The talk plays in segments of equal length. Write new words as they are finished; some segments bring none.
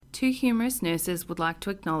Two Humorous Nurses would like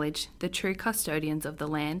to acknowledge the true custodians of the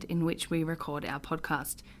land in which we record our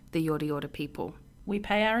podcast, the Yorta Yorta people. We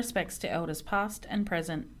pay our respects to elders past and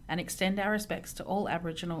present and extend our respects to all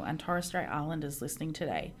Aboriginal and Torres Strait Islanders listening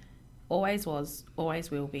today. Always was,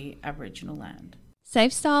 always will be Aboriginal land.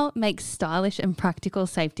 SafeStyle makes stylish and practical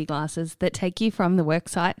safety glasses that take you from the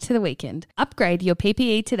worksite to the weekend. Upgrade your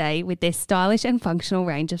PPE today with their stylish and functional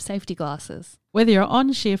range of safety glasses. Whether you're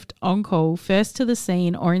on shift, on call, first to the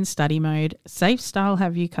scene or in study mode, SafeStyle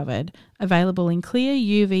have you covered. Available in clear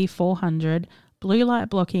UV 400, blue light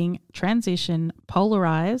blocking, transition,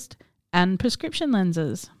 polarised and prescription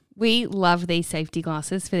lenses. We love these safety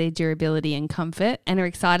glasses for their durability and comfort and are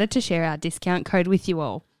excited to share our discount code with you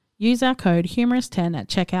all. Use our code HUMOROUS10 at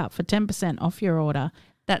checkout for 10% off your order.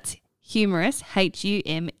 That's Humorous,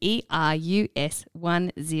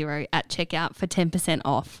 HUMERUS10 at checkout for 10%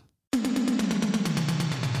 off.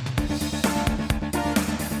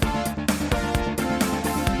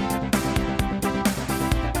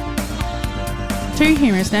 Two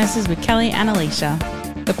Humorous Nurses with Kelly and Alicia.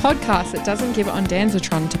 The podcast that doesn't give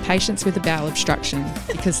ondansetron to patients with a bowel obstruction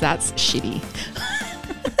because that's shitty.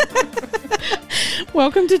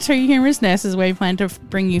 Welcome to Two Humorous Nurses, where we plan to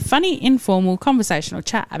bring you funny, informal, conversational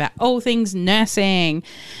chat about all things nursing.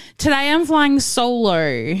 Today I'm flying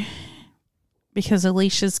solo because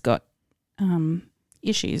Alicia's got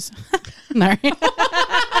issues. No.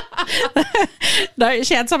 No,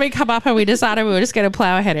 she had something come up and we decided we were just going to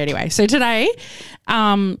plow ahead anyway. So today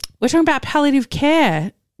we're talking about palliative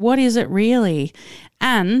care. What is it really?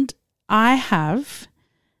 And I have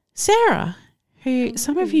Sarah, who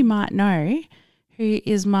some of you might know, who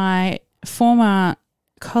is my former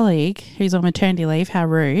colleague who's on maternity leave, how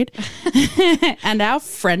rude, and our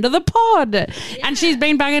friend of the pod. Yeah. And she's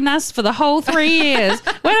been bugging us for the whole 3 years.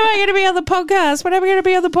 When am I going to be on the podcast? When am I going to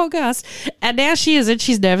be on the podcast? And now she is, and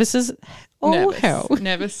she's nervous as all hell.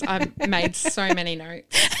 Nervous. I've made so many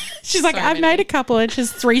notes. She's like, I've made a couple, and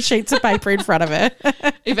she's 3 sheets of paper in front of her.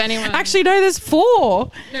 If anyone... Actually, no, there's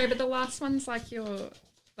 4. No, but the last one's like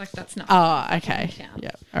that's not. Oh, okay. Yeah.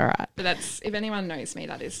 All right. But that's, if anyone knows me,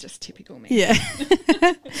 that is just typical me. Yeah.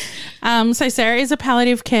 So Sarah is a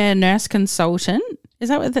palliative care nurse consultant. Is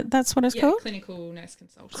that what that's what it's called? Clinical nurse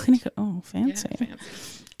consultant. Clinical. Oh, fancy. Yeah,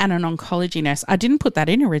 fancy. And an oncology nurse. I didn't put that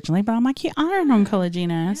in originally, but I'm like, you are an oncology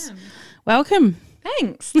nurse. Welcome.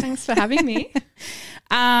 Thanks for having me.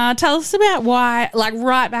 Tell us about why, like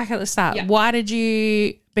right back at the start, why did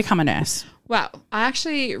you become a nurse? Well, I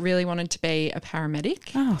actually really wanted to be a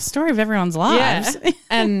paramedic. Oh, story of everyone's lives. Yeah.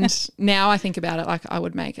 And now I think about it, like I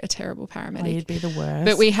would make a terrible paramedic. Oh, you'd be the worst.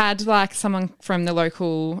 But we had like someone from the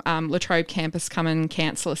local La Trobe campus come and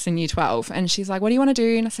cancel us in year 12. And she's like, what do you want to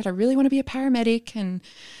do? And I said, I really want to be a paramedic. And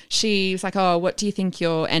she was like, oh, what do you think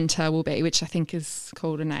your ENTER will be? Which I think is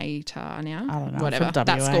called an ATAR now. I don't know. Whatever.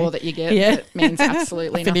 That score that you get. Yeah. That means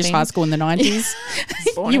absolutely nothing. Finished high school in the 90s.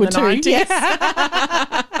 Born you in were the 90s.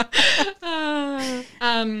 90s.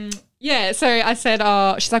 Yeah. So I said,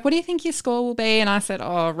 oh, she's like, what do you think your score will be? And I said,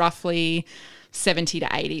 oh, roughly 70 to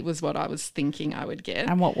 80 was what I was thinking I would get.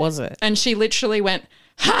 And what was it? And she literally went,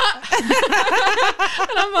 ha!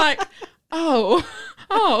 And I'm like, oh.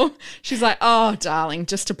 She's like, oh, darling,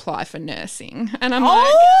 just apply for nursing. And I'm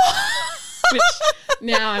like, which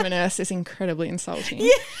now I'm a nurse is incredibly insulting.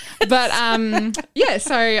 Yeah. But,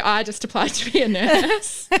 so I just applied to be a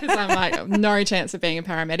nurse because I'm like, no chance of being a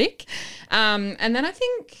paramedic. And then I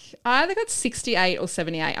think I either got 68 or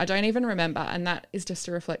 78. I don't even remember. And that is just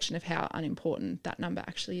a reflection of how unimportant that number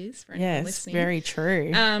actually is for anyone listening. Yes, very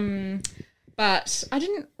true. But I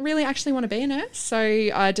didn't really actually want to be a nurse. So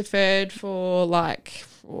I deferred for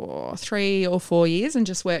 3 or 4 years and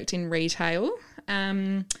just worked in retail.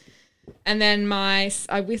 And then I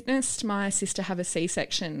witnessed my sister have a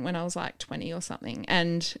C-section when I was like 20 or something,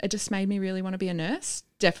 and it just made me really want to be a nurse.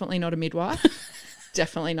 Definitely not a midwife.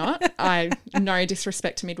 Definitely not. No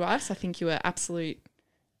disrespect to midwives. I think you are absolute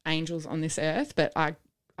angels on this earth, but I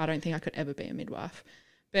don't think I could ever be a midwife.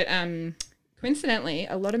 But coincidentally,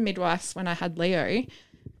 a lot of midwives when I had Leo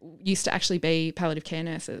used to actually be palliative care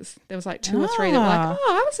nurses. There was like 2 or 3 that were like,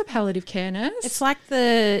 oh, I was a palliative care nurse. It's like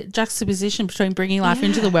the juxtaposition between bringing life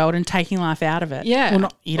into the world and taking life out of it. Yeah.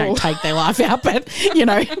 Well, you don't take their life out, but,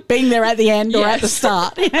 being there at the end or at the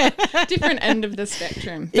start. Yeah. Different end of the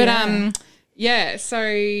spectrum. But,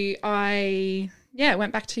 so I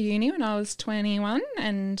went back to uni when I was 21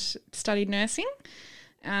 and studied nursing.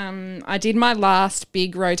 I did my last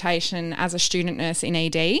big rotation as a student nurse in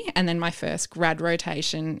ED and then my first grad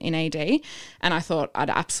rotation in ED, and I thought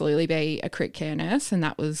I'd absolutely be a crit care nurse, and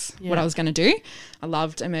that was what I was going to do. I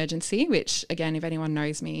loved emergency, which again, if anyone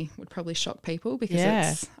knows me, would probably shock people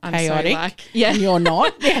because I'm chaotic. so like, And you're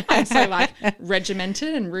not. I'm so like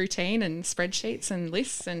regimented and routine and spreadsheets and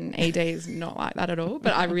lists, and ED is not like that at all,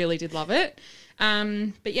 but I really did love it.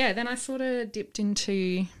 But yeah, then I sort of dipped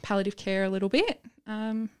into palliative care a little bit.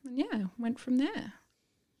 And yeah, went from there.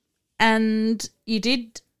 And you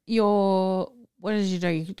did your, what did you do?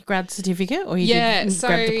 Your grad certificate or you did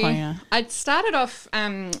grad diploma? I'd started off,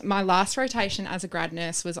 my last rotation as a grad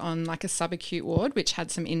nurse was on like a subacute ward, which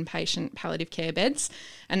had some inpatient palliative care beds.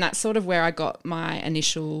 And that's sort of where I got my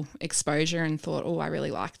initial exposure and thought, oh, I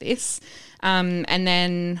really like this. And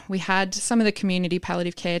then we had some of the community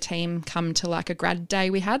palliative care team come to like a grad day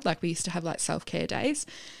we had, like we used to have like self-care days.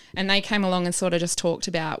 And they came along and sort of just talked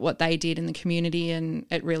about what they did in the community, and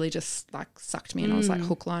it really just like sucked me in. I was like,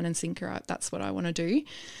 hook, line and sinker, that's what I want to do.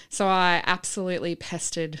 So I absolutely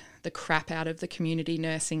pestered the crap out of the community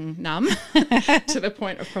nursing num to the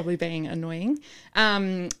point of probably being annoying.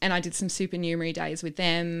 And I did some supernumerary days with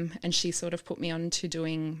them, and she sort of put me on to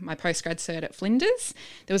doing my postgrad cert at Flinders.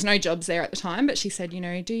 There was no jobs there at the time, but she said, you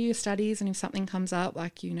know, do your studies, and if something comes up,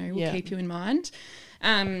 like, you know, we'll keep you in mind.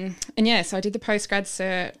 And yeah, so I did the postgrad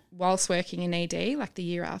cert whilst working in ED, like the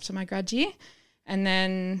year after my grad year. And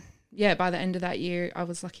then, yeah, by the end of that year, I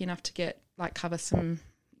was lucky enough to cover some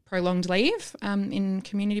prolonged leave in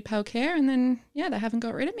community pal care. And then, yeah, they haven't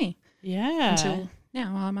got rid of me. Yeah. Until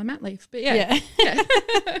now I'm on mat leave. But yeah.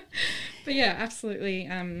 But yeah, absolutely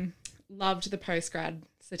loved the postgrad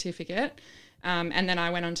certificate. And then I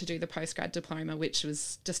went on to do the postgrad diploma, which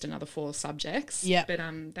was just another 4 subjects. Yeah. But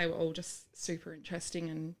they were all just super interesting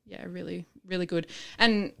and, yeah, really, really good.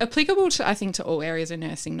 And applicable to, I think, to all areas of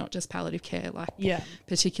nursing, not just palliative care. Like,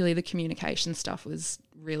 particularly the communication stuff was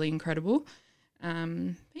really incredible.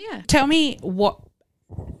 But yeah. Tell me what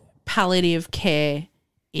palliative care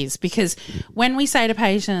is, because when we say to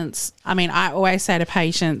patients, I mean, I always say to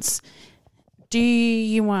patients, do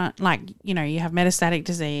you want, like, you know, you have metastatic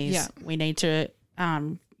disease, we need to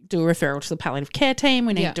do a referral to the palliative care team,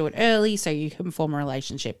 we need to do it early so you can form a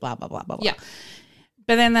relationship, blah, blah, blah, blah, blah.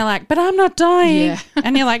 But then they're like, but I'm not dying.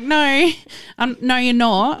 And you're like, no, no, you're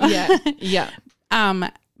not.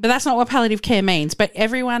 But that's not what palliative care means. But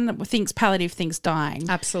everyone thinks palliative thinks dying.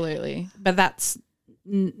 Absolutely. But that's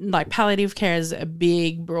like palliative care is a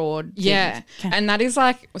big, broad thing. Yeah. And that is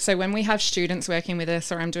like, so when we have students working with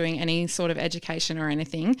us or I'm doing any sort of education or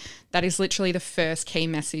anything, that is literally the first key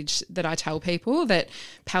message that I tell people, that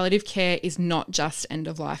palliative care is not just end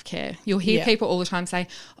of life care. You'll hear people all the time say,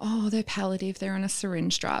 oh, they're palliative, they're on a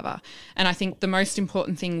syringe driver. And I think the most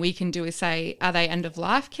important thing we can do is say, are they end of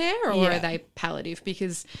life care or are they palliative?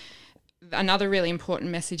 Because another really important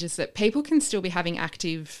message is that people can still be having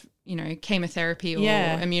active, you know, chemotherapy or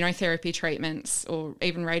immunotherapy treatments or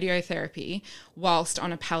even radiotherapy whilst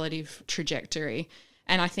on a palliative trajectory.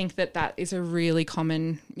 And I think that that is a really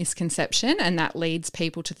common misconception, and that leads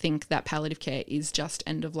people to think that palliative care is just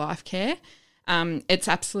end-of-life care. It's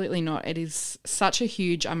absolutely not. It is such a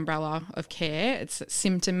huge umbrella of care. It's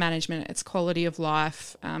symptom management, it's quality of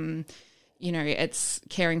life, you know, it's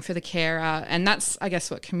caring for the carer. And that's, I guess,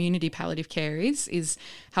 what community palliative care is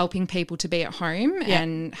helping people to be at home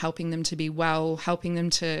and helping them to be well, helping them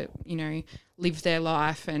to, you know, live their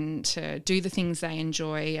life and to do the things they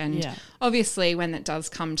enjoy. And obviously when it does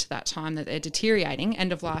come to that time that they're deteriorating,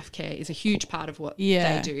 end-of-life care is a huge part of what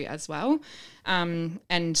they do as well.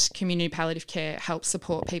 And community palliative care helps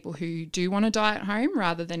support people who do want to die at home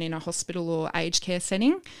rather than in a hospital or aged care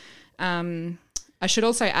setting. I should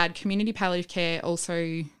also add, community palliative care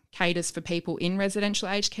also caters for people in residential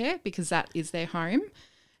aged care because that is their home.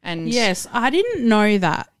 And yes, I didn't know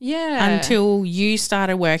that until you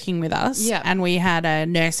started working with us and we had a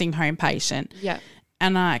nursing home patient.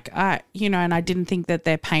 And I didn't think that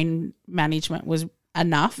their pain management was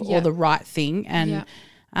enough or the right thing. And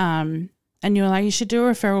you were like, you should do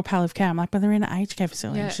a referral palliative care. I'm like, but they're in an aged care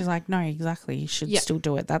facility. And she's like, no, exactly. You should still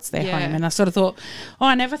do it. That's their home. And I sort of thought, oh,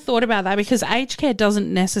 I never thought about that because aged care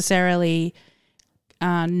doesn't necessarily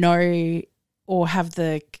know or have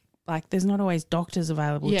the, like, there's not always doctors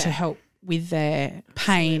available to help with their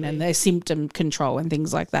pain and their symptom control and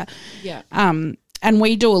things like that. And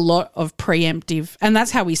we do a lot of preemptive, and that's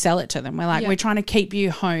how we sell it to them. We're like, we're trying to keep you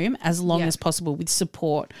home as long as possible with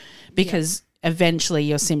support because eventually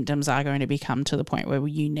your symptoms are going to become to the point where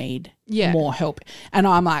you need Yeah. more help. And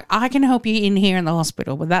I'm like, I can help you in here in the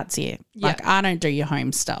hospital, but that's it. Yeah. Like, I don't do your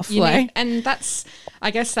home stuff. You like, need- and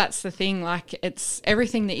I guess that's the thing. Like, it's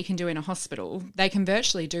everything that you can do in a hospital, they can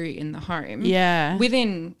virtually do in the home. yeah.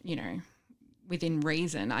 Within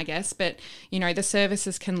reason, I guess. But, the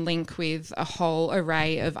services can link with a whole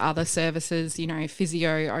array of other services,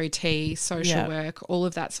 physio, OT, social Yeah. work, all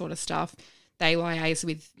of that sort of stuff. They liaise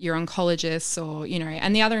with your oncologists or,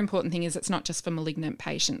 and the other important thing is it's not just for malignant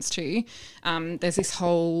patients too. There's this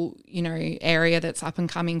whole, area that's up and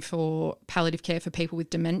coming for palliative care for people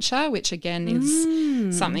with dementia, which again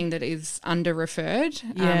is something that is under-referred.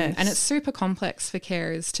 Yes. And it's super complex for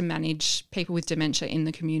carers to manage people with dementia in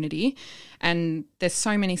the community. And there's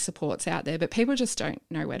so many supports out there, but people just don't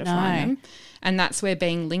know where to find them. And that's where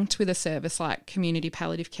being linked with a service like community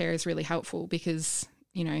palliative care is really helpful because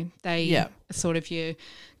they are sort of your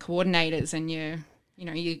coordinators and your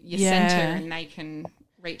centre, and they can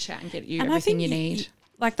reach out and get you everything you need.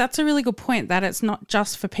 Like, that's a really good point, that it's not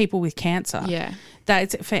just for people with cancer. Yeah. That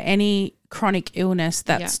it's for any chronic illness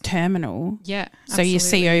that's terminal. Yeah. So your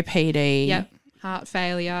absolutely. COPD. Yep. Heart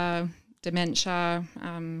failure, dementia.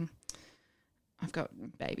 I've got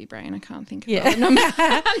baby brain. I can't think of it. No,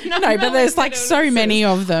 but there's like so many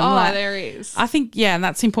of them. Oh, like, there is. I think, and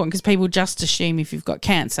that's important because people just assume if you've got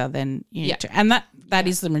cancer, then you need to. And that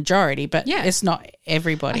is the majority, but it's not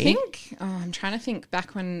everybody. I think, I'm trying to think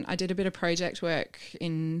back when I did a bit of project work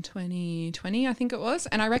in 2020, I think it was,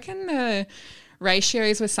 and I reckon the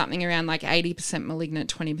ratios were something around like 80%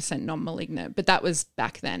 malignant, 20% non-malignant, but that was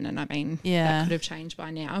back then, and I mean, that could have changed by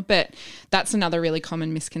now. But that's another really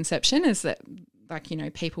common misconception is that, like,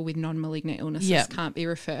 people with non-malignant illnesses can't be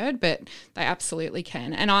referred, but they absolutely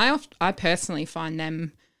can. And I personally find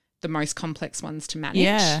them the most complex ones to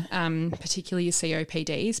manage, particularly your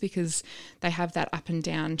COPDs, because they have that up and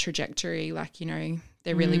down trajectory. Like,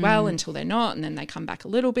 they're really well until they're not, and then they come back a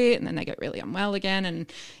little bit, and then they get really unwell again.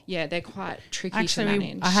 And they're quite tricky to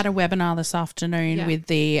manage. I had a webinar this afternoon with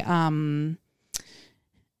the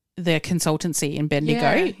consultancy in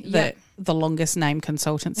Bendigo, the longest name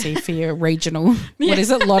consultancy for your regional. What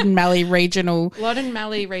is it? Loddon Mallee Regional. Loddon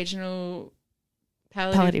Mallee Regional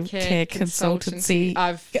Palliative Care Consultancy.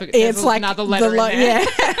 It's like another letter in there.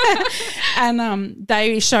 And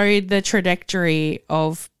they showed the trajectory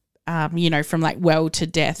of, from like well to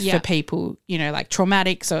death for people, like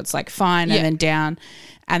traumatic. So it's like fine and then down.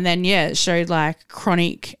 And then, it showed like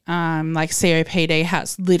chronic, like COPD, how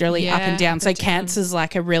it's literally up and down. So cancer's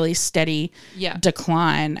like a really steady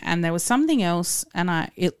decline. And there was something else, and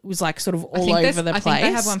it was like sort of all over the place. I think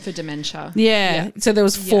they have one for dementia. Yeah. So there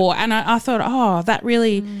was 4. And I thought, that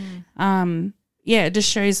really, it just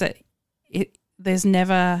shows that there's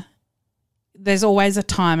always a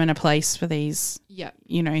time and a place for these,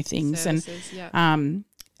 things. Services, and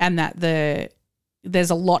that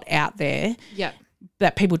there's a lot out there. Yeah.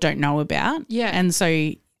 That people don't know about. Yeah. And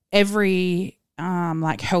so every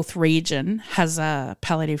like health region has a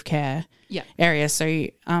palliative care area. So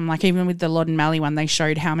like even with the Loddon Mallee one, they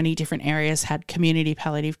showed how many different areas had community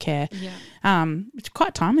palliative care. Yeah. It's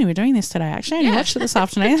quite timely we're doing this today, actually. I only watched it this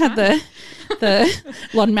afternoon. I had the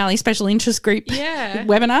Loddon Mallee Special Interest Group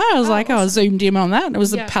webinar. I was awesome. I zoomed in on that. It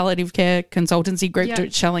was a palliative care consultancy group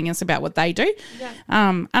telling us about what they do. Yeah.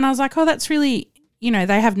 And I was like, that's really,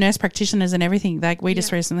 they have nurse practitioners and everything. Like we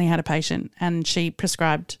just recently had a patient and she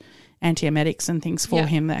prescribed antiemetics and things for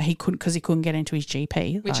him that he couldn't, because he couldn't get into his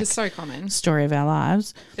GP. Which is so common. Story of our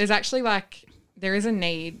lives. There's actually there is a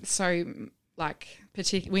need. So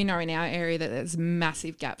we know in our area that there's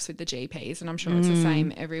massive gaps with the GPs, and I'm sure it's the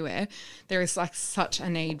same everywhere. There is such a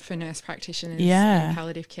need for nurse practitioners in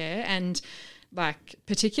palliative care, and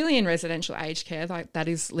particularly in residential aged care, that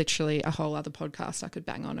is literally a whole other podcast I could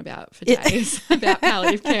bang on about for days about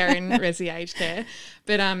palliative care in resi aged care.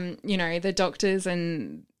 But the doctors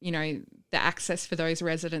and the access for those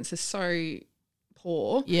residents is so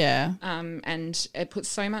poor. Yeah. And it puts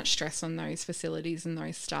so much stress on those facilities and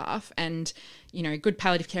those staff. And good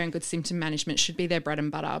palliative care and good symptom management should be their bread and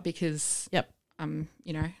butter, because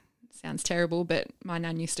sounds terrible, but my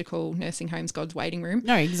nan used to call nursing homes God's waiting room.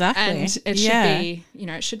 No, exactly. And it should be,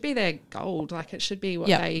 it should be their gold. It should be what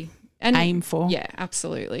they aim for. Yeah,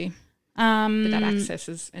 absolutely. But that access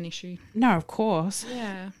is an issue. No, of course.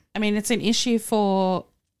 Yeah. I mean, it's an issue for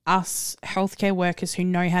us healthcare workers who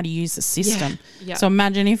know how to use the system. Yeah. So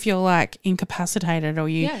imagine if you're like incapacitated or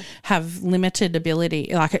you have limited ability.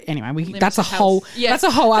 Like anyway, that's a whole that's a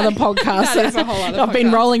whole other podcast. That is a whole other I've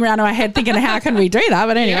been rolling around in my head thinking, how can we do that?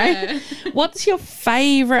 But anyway, what's your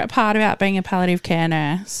favourite part about being a palliative care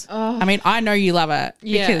nurse? I mean, I know you love it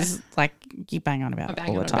because like you bang on about it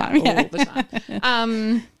all the time. All the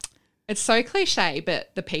time. It's so cliche,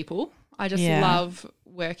 but the people. I just love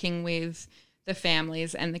working with the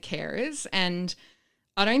families and the carers, and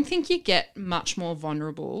I don't think you get much more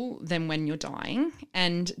vulnerable than when you're dying.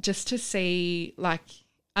 And just to see, like,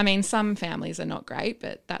 I mean, some families are not great,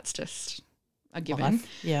 but that's just a given.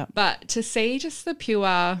 Yeah. But to see just the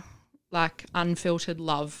pure, like, unfiltered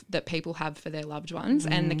love that people have for their loved ones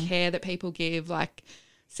and the care that people give, like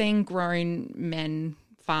seeing grown men,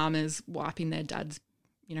 farmers wiping their dads,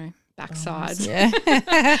 backsides.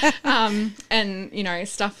 And,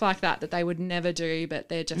 stuff like that they would never do, but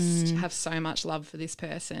they just have so much love for this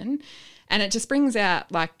person. And it just brings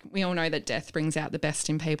out, like, we all know that death brings out the best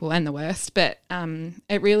in people and the worst, but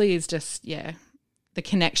it really is just, the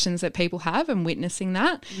connections that people have and witnessing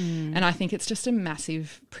that. And I think it's just a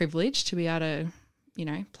massive privilege to be able to,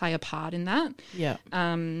 play a part in that. Yeah.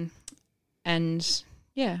 And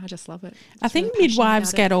I just love it. I think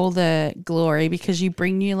midwives get all the glory because you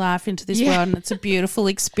bring new life into this world, and it's a beautiful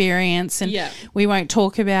experience. And we won't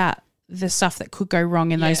talk about the stuff that could go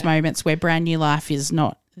wrong in those moments where brand new life is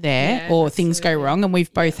not there or things go wrong. And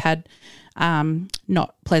we've both had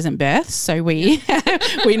not pleasant births, so we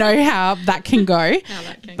we know how that can go.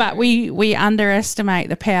 We underestimate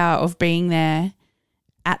the power of being there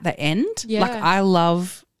at the end. Like I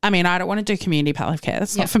don't want to do community palliative care.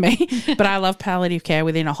 That's not for me. But I love palliative care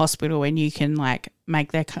within a hospital when you can like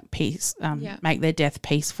make their make their death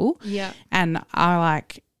peaceful. Yeah. And I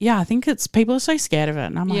think it's people are so scared of it,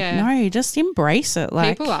 and I'm like, no, just embrace it.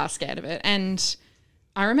 Like people are scared of it, and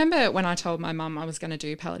I remember when I told my mum I was going to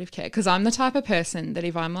do palliative care, because I'm the type of person that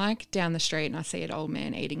if I'm like down the street and I see an old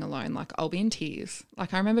man eating alone, like I'll be in tears.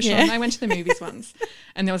 Like I remember Sean and I went to the movies once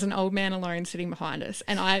and there was an old man alone sitting behind us,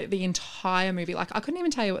 and the entire movie, like I couldn't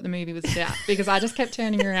even tell you what the movie was about because I just kept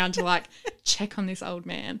turning around to like check on this old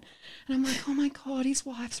man. And I'm like, oh my God, his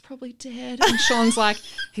wife's probably dead. And Sean's like,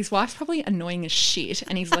 his wife's probably annoying as shit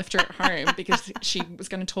and he's left her at home because she was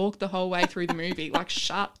going to talk the whole way through the movie. Like,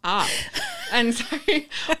 shut up. And so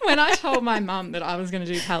when I told my mum that I was going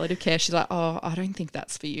to do palliative care, she's like, oh, I don't think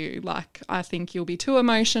that's for you. Like, I think you'll be too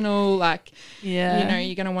emotional. Like, you're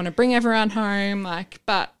going to want to bring everyone home. Like,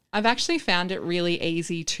 but I've actually found it really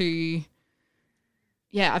easy to...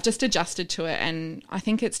 I've just adjusted to it, and I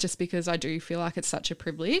think it's just because I do feel like it's such a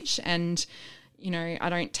privilege, and, I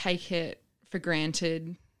don't take it for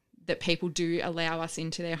granted that people do allow us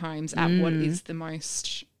into their homes at what is the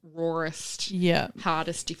most rawest,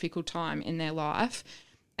 hardest, difficult time in their life.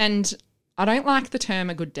 And I don't like the term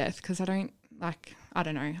a good death because I don't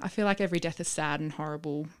know. I feel like every death is sad and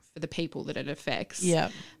horrible for the people that it affects. Yeah.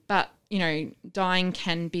 But, dying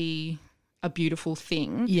can be a beautiful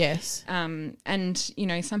thing. Yes. And,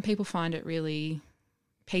 some people find it really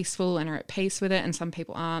peaceful and are at peace with it, and some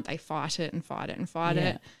people aren't. They fight it and fight it and fight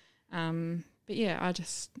it. But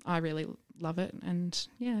I really love it, and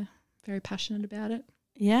very passionate about it.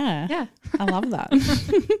 Yeah. Yeah. I love that.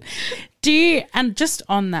 And just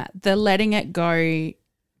on that, the letting it go,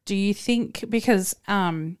 do you think, because,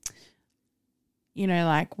 we're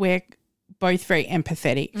both very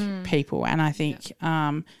empathetic people, and I think,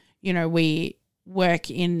 we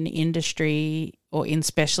work in industry or in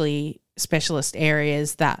specialist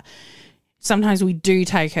areas that sometimes we do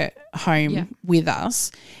take it home with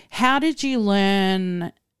us. How did you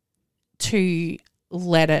learn to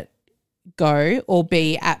let it go or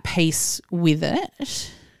be at peace with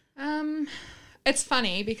it? It's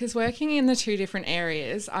funny because working in the two different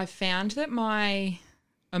areas, I found that my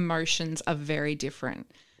emotions are very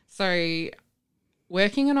different. So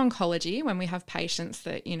working in oncology, when we have patients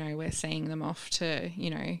that, we're seeing them off to,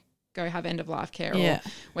 go have end-of-life care or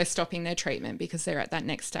we're stopping their treatment because they're at that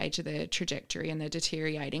next stage of their trajectory and they're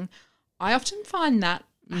deteriorating, I often find that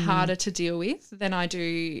harder to deal with than I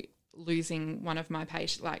do losing one of my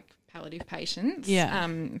palliative patients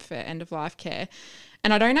for end-of-life care.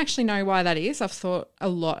 And I don't actually know why that is. I've thought a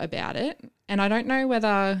lot about it, and I don't know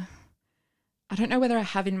whether I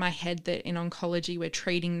have in my head that in oncology we're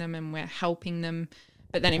treating them and we're helping them,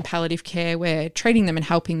 but then in palliative care we're treating them and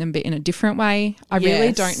helping them but in a different way. I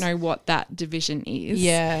really don't know what that division is.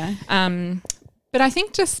 Yeah. But I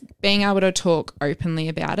think just being able to talk openly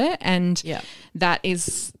about it, and that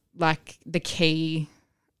is like the key,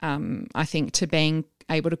 I think, to being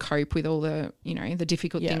able to cope with all the, the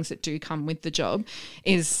difficult things that do come with the job,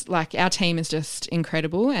 is like our team is just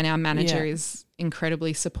incredible, and our manager is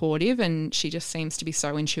incredibly supportive, and she just seems to be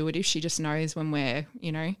so intuitive. She just knows when we're,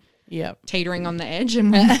 teetering on the edge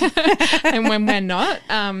and when we're not.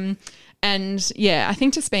 And I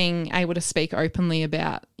think just being able to speak openly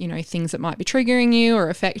about, things that might be triggering you or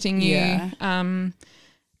affecting you. I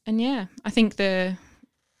think the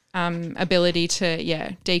ability to,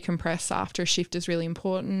 decompress after a shift is really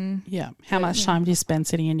important. Yeah. How much time do you spend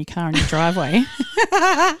sitting in your car in your driveway?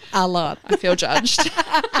 A lot. I feel judged.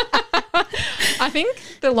 I think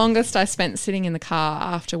the longest I spent sitting in the car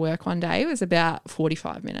after work one day was about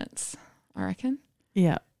 45 minutes, I reckon.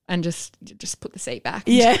 Yeah. And just put the seat back.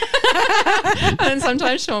 Yeah. And then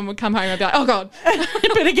sometimes Sean would come home and I'd be like, oh, God.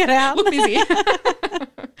 Better get out. Look busy.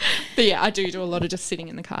 But, I do a lot of just sitting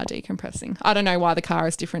in the car decompressing. I don't know why the car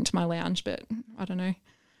is different to my lounge, but I don't know.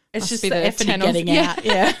 It's Must just be the effort of getting out.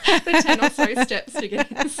 Yeah. The 10 or so steps to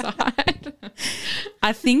get inside.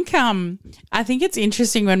 I think it's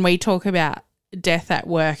interesting when we talk about death at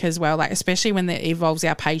work as well, like especially when it involves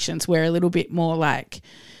our patients, we're a little bit more like,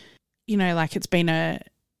 like it's been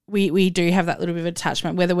we do have that little bit of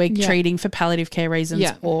attachment, whether we're treating for palliative care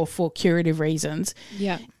reasons or for curative reasons.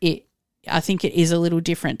 Yeah. I think it is a little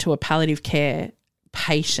different to a palliative care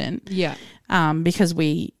patient. Yeah. Because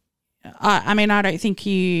I don't think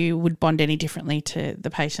you would bond any differently to the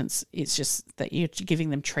patients. It's just that you're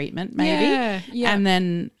giving them treatment maybe. Yeah. And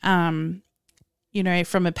then,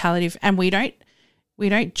 from a palliative, and we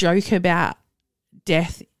don't joke about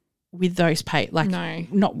death with those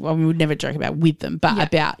we would never joke about with them, but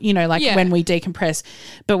about, when we decompress.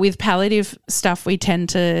 But with palliative stuff, we tend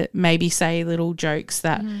to maybe say little jokes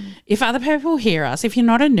that if other people hear us, if you're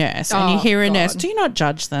not a nurse and you hear a nurse, do not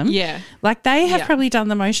judge them. Yeah. Like they have probably done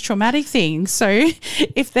the most traumatic things. So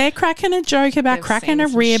if they're cracking a joke about cracking a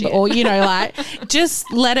rib or,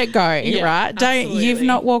 just let it go, right? Absolutely. You've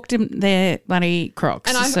not walked in their bloody Crocs.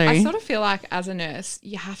 And I sort of feel like as a nurse,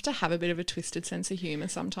 you have to have a bit of a twisted sense of humour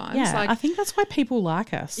sometimes. Yeah, I think that's why people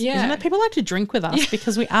like us. Yeah. Isn't it? People like to drink with us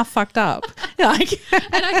because we are fucked up. And I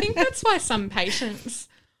think that's why some patients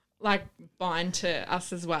bind to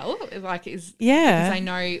us as well. Because they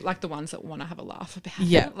know the ones that want to have a laugh about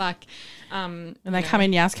it. And they come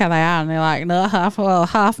in, you ask how they are, and they're like, no,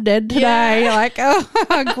 half dead today. You're like, oh,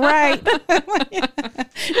 great.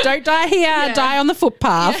 Don't die here, die on the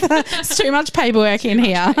footpath. It's too much paperwork in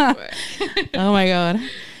here. Oh my God.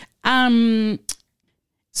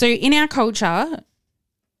 So in our culture,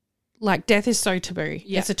 death is so taboo.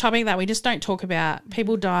 Yeah. It's a topic that we just don't talk about.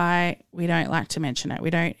 People die. We don't like to mention it.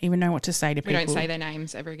 We don't even know what to say to people. We don't say their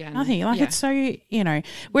names ever again. Nothing. It's so,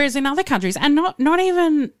 whereas in other countries, and not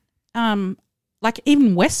even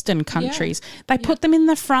even Western countries, they put them in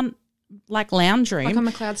the front lounge room. Like on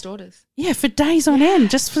McLeod's Daughters. Yeah, for days on end,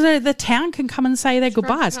 just so the town can come and say their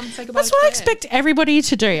goodbyes. That's what I expect everybody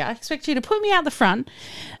to do. I expect you to put me out the front,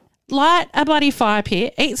 light a bloody fire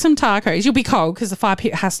pit, eat some tacos. You'll be cold because the fire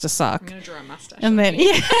pit has to suck. I'm going to draw a mustache. And then,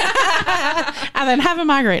 and then have a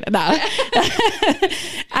margarita. No.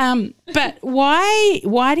 But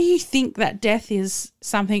why do you think that death is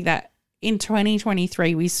something that in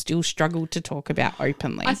 2023 we still struggle to talk about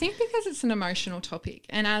openly? I think because it's an emotional topic,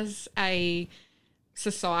 and as a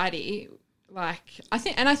society, I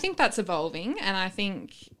think that's evolving, and I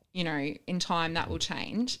think, in time that will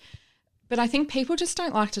change. But I think people just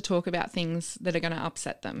don't like to talk about things that are going to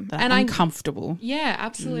upset them. And uncomfortable. Yeah,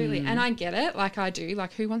 absolutely. And I get it. I do.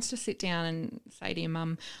 Who wants to sit down and say to your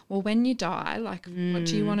mum, well, when you die, what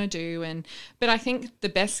do you want to do? But I think the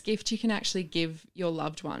best gift you can actually give your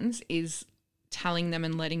loved ones is telling them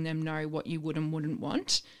and letting them know what you would and wouldn't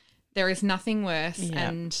want. There is nothing worse. Yep.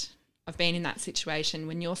 And I've been in that situation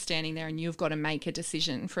when you're standing there and you've got to make a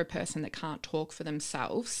decision for a person that can't talk for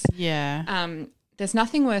themselves. Yeah. There's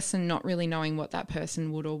nothing worse than not really knowing what that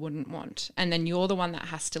person would or wouldn't want. And then you're the one that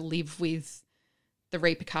has to live with the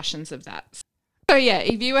repercussions of that. So,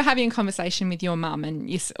 if you were having a conversation with your mum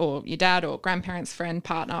or your dad or grandparents, friend,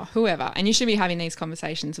 partner, whoever, and you should be having these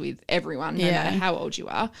conversations with everyone, no matter how old you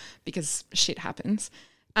are, because shit happens.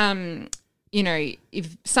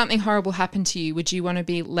 If something horrible happened to you, would you want to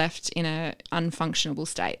be left in a unfunctionable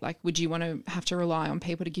state? Would you want to have to rely on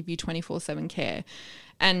people to give you 24/7 care?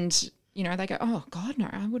 And they go, oh, God, no,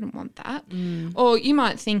 I wouldn't want that. Or you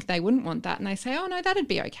might think they wouldn't want that and they say, oh, no, that'd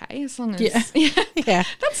be okay as long as,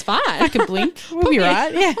 that's fine. I can blink. We'll be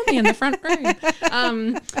right. Yeah. Put me in the front room.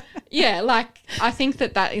 I think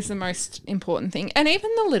that is the most important thing. And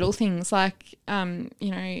even the little things what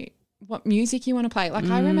music you want to play.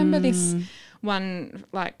 I remember this one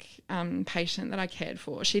patient that I cared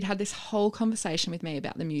for, she'd had this whole conversation with me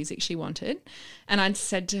about the music she wanted, and I'd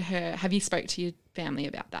said to her, have you spoke to your family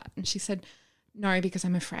about that? And she said, no, because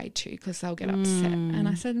I'm afraid to, because they'll get upset. And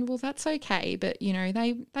I said, well, that's okay, but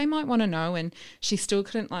they might want to know. And she still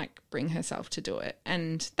couldn't bring herself to do it,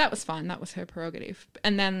 and that was fine. That was her prerogative.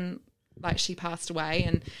 And then she passed away,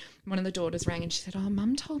 and one of the daughters rang and she said, oh,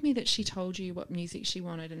 Mum told me that she told you what music she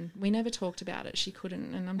wanted, and we never talked about it. She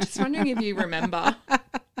couldn't, and I'm just wondering if you remember.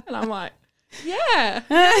 And I'm like, yeah,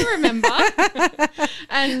 I remember.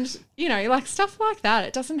 And, stuff like that.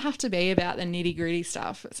 It doesn't have to be about the nitty gritty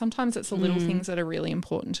stuff. Sometimes it's the little things that are really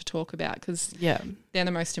important to talk about, because they're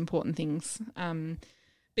the most important things.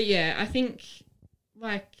 But yeah, I think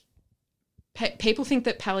people think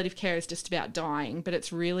that palliative care is just about dying, but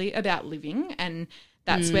it's really about living, and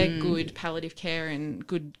that's where good palliative care and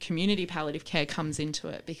good community palliative care comes into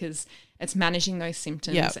it, because it's managing those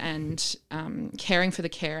symptoms and caring for the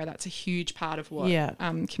carer. That's a huge part of what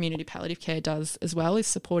community palliative care does as well, is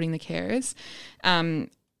supporting the carers,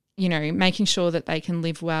 making sure that they can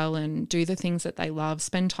live well and do the things that they love,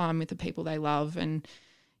 spend time with the people they love, and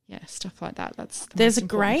stuff like that. There's a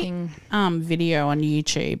great video on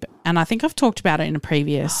YouTube, and I think I've talked about it in a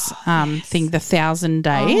previous thing, the 1,000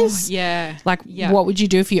 days. Oh, yeah. What would you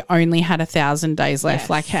do if you only had 1,000 days left?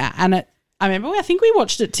 Yes. I remember, I think we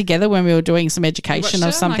watched it together when we were doing some education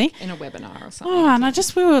or something. In a webinar or something. Oh, and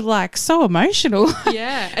we were so emotional.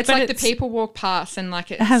 Yeah. It's the people walk past and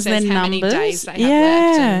it has says their how numbers. many days they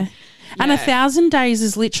have left. And 1,000 days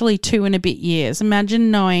is literally 2 and a bit years.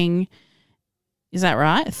 Imagine knowing... Is that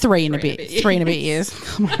right? 3 and a bit years.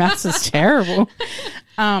 Oh, my maths is terrible.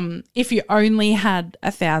 If you only had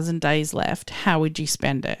 1,000 days left, how would you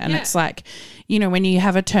spend it? And it's when you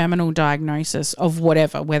have a terminal diagnosis of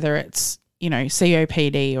whatever, whether it's,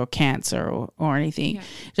 COPD or cancer or anything,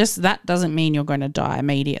 just that doesn't mean you're going to die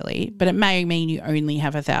immediately, but it may mean you only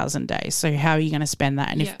have 1,000 days. So how are you going to spend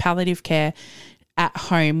that? And if palliative care at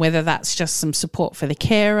home, whether that's just some support for the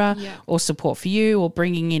carer or support for you, or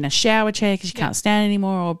bringing in a shower chair because you can't stand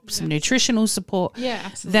anymore, or some nutritional support,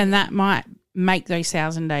 then that might make those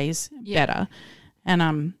 1,000 days better.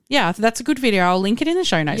 And that's a good video. I'll link it in the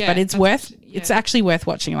show notes, but it's actually worth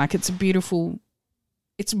watching. It's a beautiful,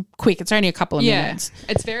 it's quick. It's only a couple of minutes.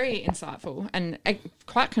 It's very insightful and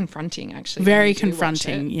quite confronting, actually. Very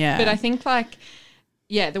confronting, But I think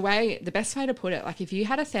the best way to put it, if you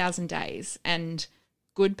had 1,000 days and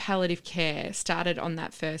good palliative care started on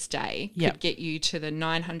that first day, could get you to the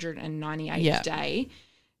 998th day,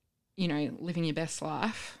 living your best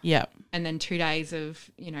life. Yeah. And then 2 days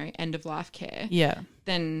of, end of life care. Yeah.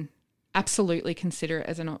 Then absolutely consider it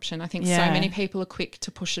as an option. I think so many people are quick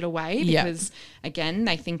to push it away because, again,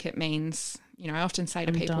 they think it means, I often say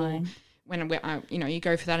to people, dying. When you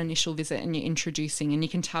go for that initial visit and you're introducing, and you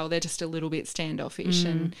can tell they're just a little bit standoffish,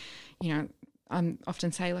 and I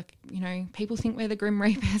often say people think we're the Grim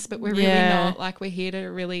Reapers, but we're really not. We're here to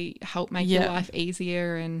really help make your life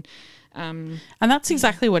easier, and that's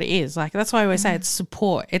exactly what it is. That's why I always say it's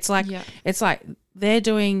support. It's like they're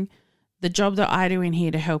doing the job that I do in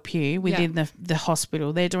here to help you within the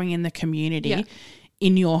hospital. They're doing in the community,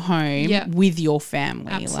 in your home, with your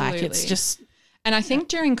family. Absolutely. It's just. And I think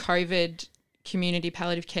during COVID, community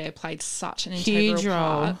palliative care played such an integral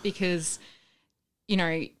part, because,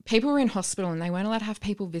 people were in hospital and they weren't allowed to have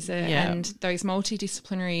people visit, and those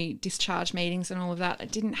multidisciplinary discharge meetings and all of that,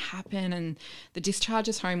 it didn't happen. And the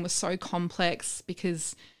discharges home was so complex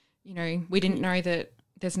because, we didn't know that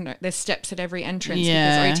there's steps at every entrance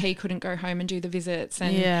because OT couldn't go home and do the visits,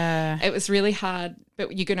 and it was really hard.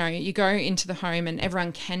 But you go into the home and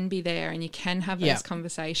everyone can be there and you can have those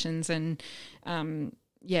conversations, and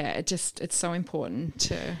it's so important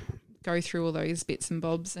to go through all those bits and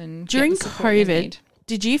bobs. And during COVID,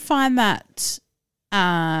 did you find that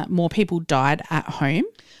more people died at home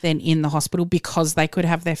than in the hospital because they could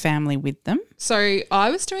have their family with them? So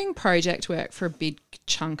I was doing project work for a big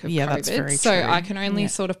chunk of COVID. That's very so true. I can only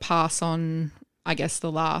sort of pass on, I guess,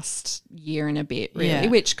 the last year and a bit, really,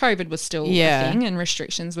 which COVID was still a thing and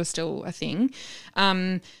restrictions were still a thing.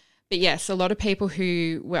 But yes, a lot of people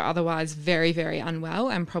who were otherwise very, very unwell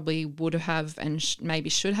and probably would have and maybe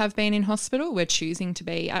should have been in hospital were choosing to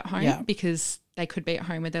be at home because they could be at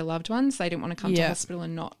home with their loved ones. They didn't want to come to hospital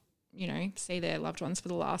and not, see their loved ones for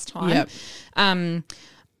the last time.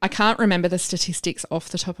 I can't remember the statistics off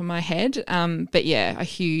the top of my head, but a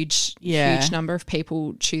huge number of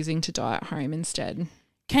people choosing to die at home instead.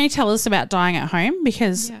 Can you tell us about dying at home?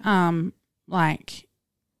 Because I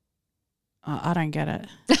don't get it.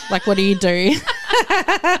 What do you do?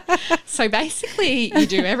 So basically you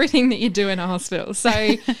do everything that you do in a hospital.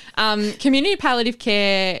 So community palliative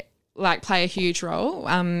care play a huge role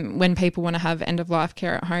when people want to have end-of-life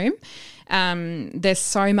care at home. There's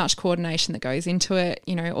so much coordination that goes into it,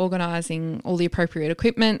 organising all the appropriate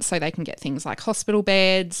equipment so they can get things like hospital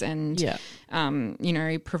beds and,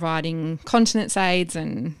 providing continence aids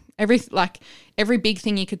and every big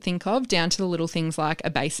thing you could think of, down to the little things like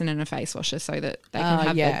a basin and a face washer so that they can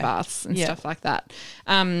have bed baths and stuff like that.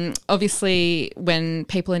 Obviously, when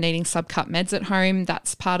people are needing subcut meds at home,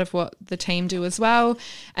 that's part of what the team do as well,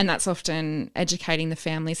 and that's often educating the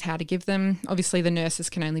families how to give them. Obviously, the nurses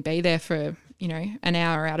can only be there for an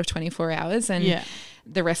hour out of 24 hours, and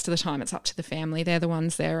the rest of the time it's up to the family. They're the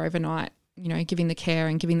ones there overnight, giving the care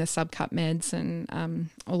and giving the subcut meds and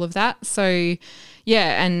all of that. So,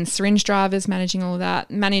 and syringe drivers, managing all of that,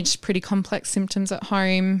 manage pretty complex symptoms at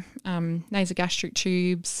home, nasogastric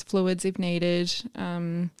tubes, fluids if needed.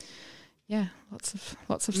 Lots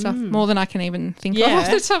of stuff, more than I can even think of off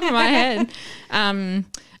the top of my head.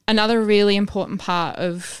 Another really important part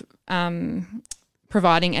of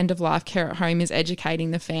providing end-of-life care at home is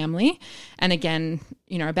educating the family, and again,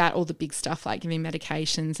 about all the big stuff like giving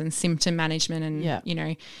medications and symptom management, and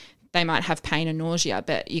they might have pain and nausea,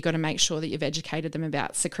 but you've got to make sure that you've educated them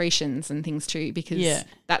about secretions and things too, because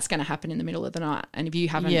that's going to happen in the middle of the night, and if you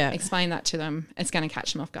haven't explained that to them, it's going to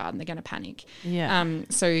catch them off guard and they're going to panic.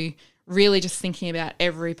 So really just thinking about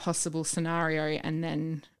every possible scenario and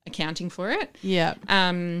then accounting for it.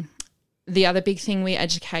 The other big thing we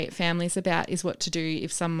educate families about is what to do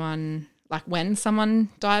if someone, when someone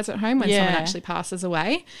dies at home, when someone actually passes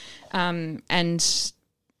away. And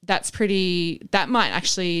that might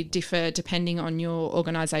actually differ depending on your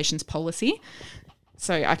organisation's policy.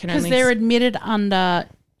 So I can only... Because they're admitted under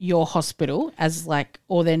your hospital as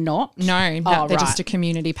or they're not? No, they're just a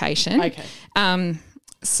community patient. Okay.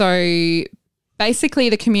 So basically,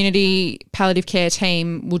 the community palliative care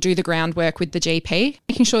team will do the groundwork with the GP,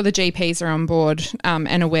 making sure the GPs are on board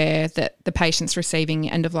and aware that the patient's receiving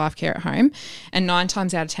end-of-life care at home. And 9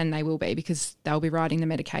 times out of 10 they will be, because they'll be writing the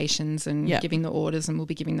medications and giving the orders, and we'll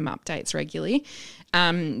be giving them updates regularly.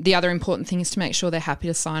 The other important thing is to make sure they're happy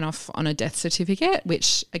to sign off on a death certificate,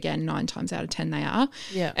 which, again, 9 times out of 10 they are.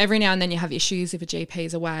 Every now and then you have issues if a GP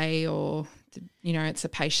is away, or it's a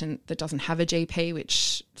patient that doesn't have a GP,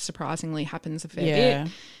 which surprisingly happens a fair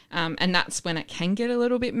bit. And that's when it can get a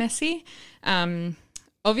little bit messy.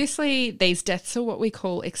 Obviously, these deaths are what we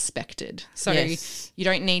call expected. So you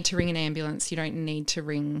don't need to ring an ambulance. You don't need to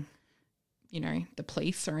ring, the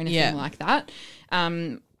police or anything like that.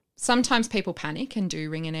 Sometimes people panic and do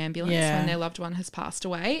ring an ambulance when their loved one has passed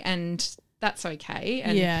away, and that's okay.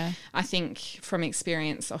 And I think from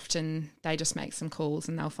experience, often they just make some calls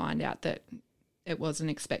and they'll find out that it was an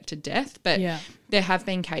expected death. But there have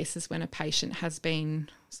been cases when a patient has been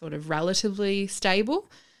sort of relatively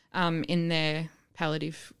stable in their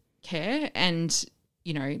palliative care, and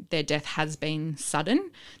their death has been sudden,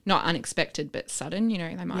 not unexpected, but sudden.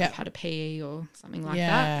 They might have had a PE or something like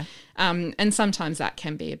that. And sometimes that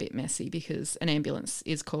can be a bit messy because an ambulance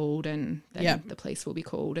is called and then the police will be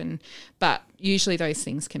called. But usually those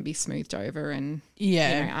things can be smoothed over and,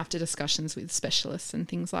 after discussions with specialists and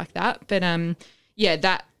things like that. But,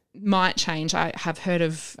 that might change. I have heard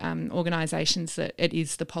of organisations that it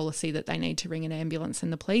is the policy that they need to ring an ambulance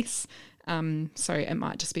and the police. So it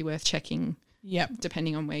might just be worth checking.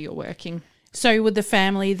 Depending on where you're working. So would the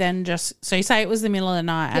family then so you say it was the middle of the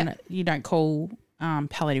night and you don't call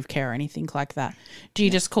palliative care or anything like that. Do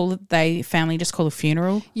you just call family just call the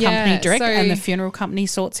funeral company direct, and the funeral company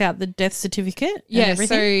sorts out the death certificate and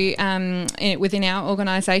everything? So within our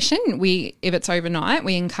organisation, if it's overnight,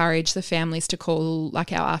 we encourage the families to call our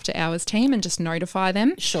after hours team and just notify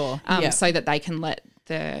them. Sure. So that they can let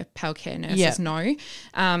the pal care nurses know.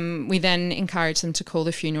 We then encourage them to call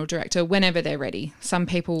the funeral director whenever they're ready. Some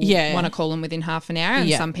people want to call them within half an hour,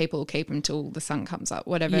 and some people will keep them till the sun comes up,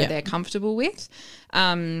 whatever they're comfortable with.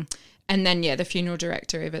 And then, the funeral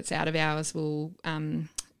director, if it's out of hours, will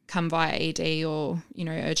come via ED or,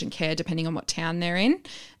 urgent care, depending on what town they're in,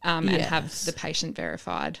 and have the patient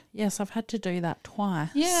verified. Yes, I've had to do that twice.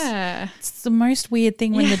 Yeah. It's the most weird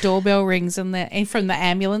thing when the doorbell rings and from the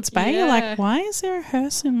ambulance bay. You're like, why is there a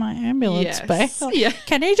hearse in my ambulance bay?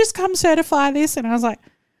 Can you just come certify this? And I was like,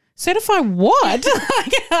 certify what?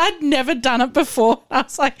 I'd never done it before. I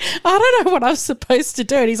was like, I don't know what I was supposed to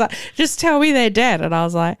do. And he's like, just tell me they're dead. And I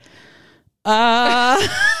was like,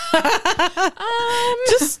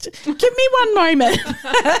 just give me one moment.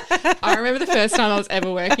 I remember the first time I was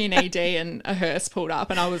ever working in ED and a hearse pulled up,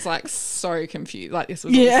 and I was so confused. This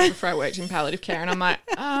was before I worked in palliative care, and I'm like,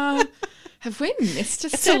 have we missed a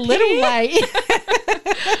It's step a little here? late.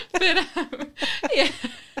 But yeah,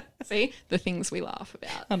 see the things we laugh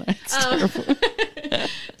about. I know, it's terrible.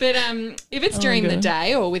 But if it's during the God.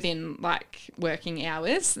 day or within like working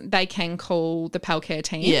hours, they can call the Palcare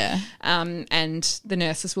team. Yeah. And the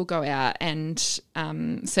nurses will go out and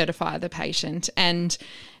certify the patient and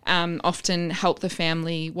often help the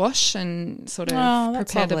family wash and sort of Oh,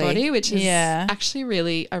 that's prepare the lovely. body, which is Yeah. actually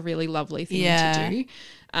really a really lovely thing Yeah. to do.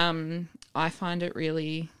 I find it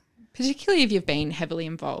really, particularly if you've been heavily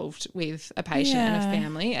involved with a patient and a Yeah.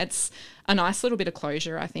 family, it's a nice little bit of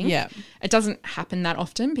closure, I think. Yeah. It doesn't happen that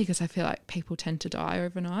often because I feel like people tend to die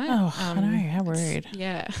overnight. Oh, I know, how rude.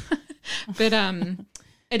 Yeah. But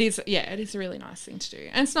it is a really nice thing to do.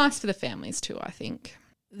 And it's nice for the families too, I think.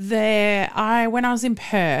 When I was in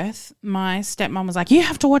Perth, my stepmom was like, "You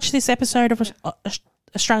have to watch this episode of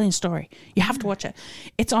Australian Story. You have to watch it.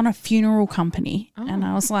 It's on a funeral company." And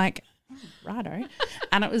I was like, righto.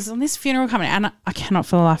 And it was on this funeral company, and I cannot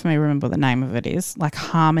for the life of me remember what the name of it is, like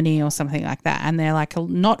Harmony or something like that. And they're like a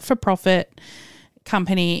not-for-profit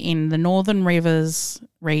company in the Northern Rivers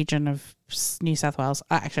region of New South Wales.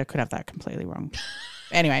 I could have that completely wrong.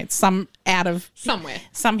 Anyway, it's some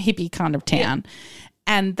hippie kind of town.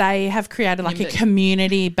 And they have created like Nimbin. a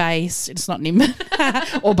community-based, it's not Nimbin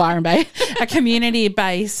or Byron Bay, a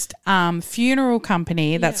community-based funeral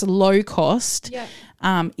company that's low cost. Yeah.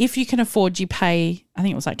 If you can afford, you pay, I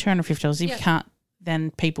think it was like $250. If you can't,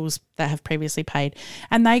 then people's that have previously paid.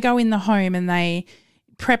 And they go in the home and they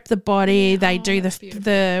prep the body. They do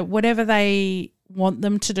the whatever they want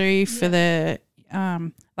them to do for the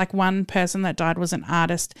like one person that died was an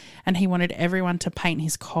artist and he wanted everyone to paint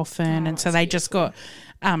his coffin, and so they just got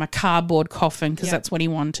a cardboard coffin because that's what he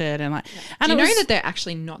wanted. And like, and Do you it know was- that they're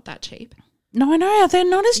actually not that cheap? No, I know they're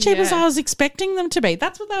not as cheap as Yeah. I was expecting them to be.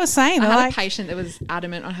 That's what they were saying. I They're had like, a patient that was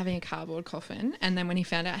adamant on having a cardboard coffin, and then when he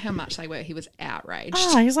found out how much they were, he was outraged.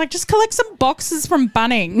 oh, he's like, just collect some boxes from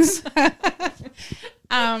Bunnings.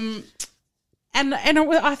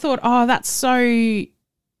 I thought, oh, that's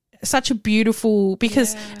such a beautiful,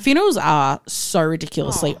 because funerals are so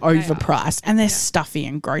ridiculously Oh, they are. overpriced and they're stuffy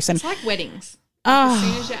and gross. And It's like weddings. oh, As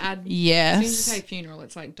soon as you add, as soon as yes. you say funeral,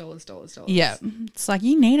 it's like dollars. Yeah, it's like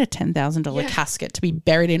you need a $10,000 Yeah. casket to be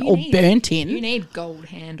buried in You or need- burnt in. You need gold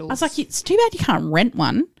handles. I was like, it's too bad you can't rent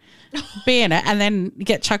one, be in it, and then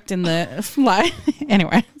get chucked in the like.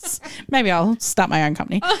 Anyways, maybe I'll start my own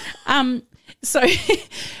company. So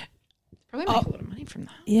probably make a lot of money from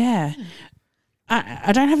that. yeah,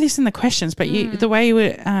 I don't have this in the questions, but the way you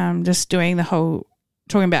were just doing the whole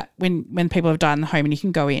talking about when people have died in the home and you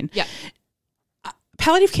can go in. Yeah.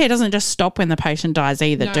 Palliative care doesn't just stop when the patient dies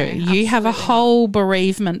either, No, do you? have a absolutely whole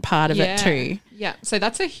bereavement part of it too. Yeah, so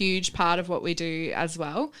that's a huge part of what we do as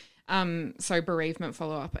well. So bereavement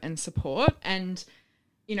follow-up and support. And,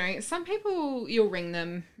 you know, some people, you'll ring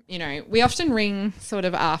them, you know, we often ring sort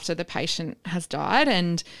of after the patient has died,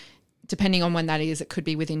 and depending on when that is, it could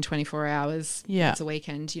be within 24 hours. Yeah. It's a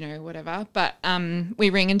weekend, you know, whatever. But we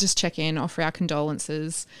ring and just check in, offer our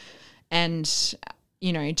condolences, and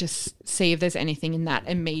you know, just see if there's anything in that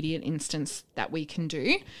immediate instance that we can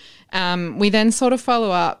do. We then sort of follow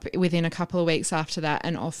up within a couple of weeks after that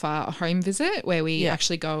and offer a home visit where we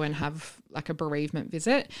actually go and have like a bereavement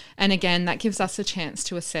visit. And again, that gives us a chance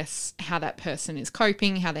to assess how that person is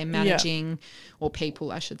coping, how they're managing, or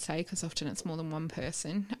people, I should say, because often it's more than one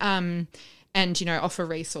person. And, you know, offer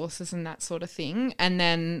resources and that sort of thing. And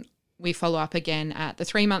then we follow up again at the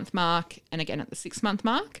 3-month mark and again at the 6-month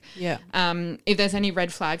mark. Yeah. If there's any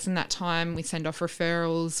red flags in that time, we send off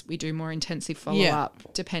referrals. We do more intensive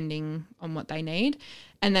follow-up depending on what they need.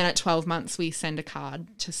 And then at 12 months, we send a card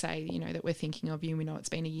to say, you know, that we're thinking of you. We know it's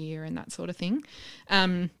been a year and that sort of thing.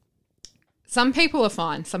 Some people are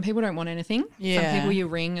fine. Some people don't want anything. Yeah. Some people you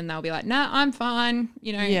ring and they'll be like, nah, I'm fine.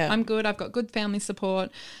 You know, I'm good. I've got good family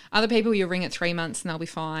support. Other people you ring at 3 months and they'll be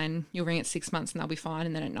fine. You'll ring at 6 months and they'll be fine.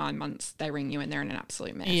 And then at 9 months, they ring you and they're in an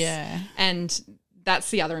absolute mess. Yeah. And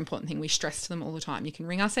that's the other important thing. We stress to them all the time. You can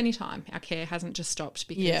ring us anytime. Our care hasn't just stopped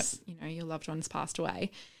because, you know, your loved one's passed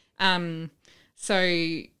away. So,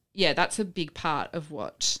 yeah, that's a big part of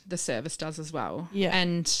what the service does as well. Yeah.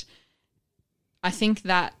 And I think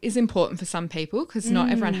that is important for some people because not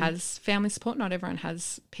everyone has family support. Not everyone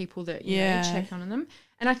has people that, you know, check on them.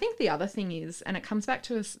 And I think the other thing is, and it comes back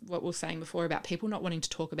to us, what we were saying before about people not wanting to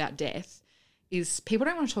talk about death, is people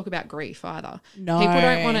don't want to talk about grief either. No. People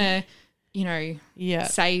don't want to, you know, Yeah.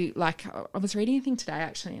 say, like, I was reading a thing today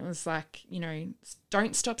actually. It was like, you know,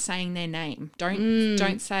 don't stop saying their name.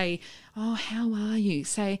 Don't say, oh, how are you?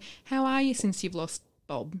 Say, how are you since you've lost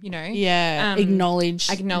Bob, acknowledge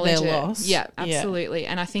their it. loss. Yeah, absolutely.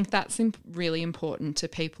 And I think that's really important to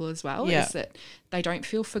people as well, is that they don't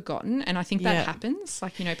feel forgotten. And I think that happens.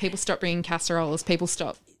 Like, people stop bringing casseroles, people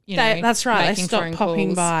stop, that's right. They stop popping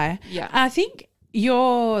calls. by. Yeah. I think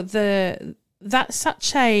that's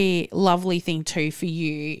such a lovely thing too for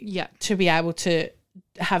you to be able to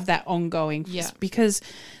have that ongoing because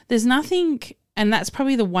there's nothing, and that's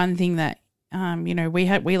probably the one thing that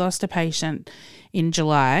we lost a patient in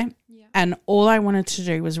July and all I wanted to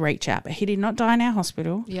do was reach out, but he did not die in our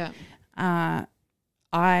hospital. It's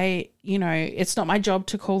not my job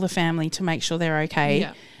to call the family to make sure they're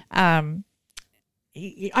okay.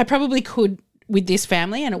 I probably could with this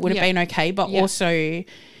family and it would have been okay, but also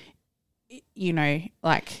you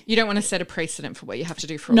don't want to set a precedent for what you have to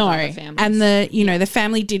do for all other families. And the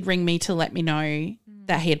family did ring me to let me know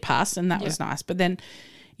that he had passed, and that was nice. But then,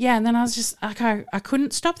 and then I was just like, I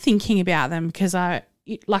couldn't stop thinking about them because I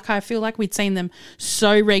feel like we'd seen them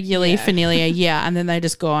so regularly for nearly a year, and then they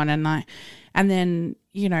just gone, and then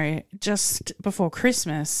just before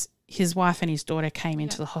Christmas, his wife and his daughter came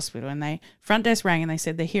into the hospital and they front desk rang and they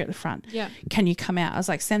said they're here at the front. Can you come out? I was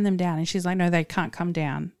like, send them down, and she's like, no, they can't come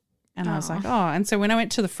down. And I was like, oh. And so when I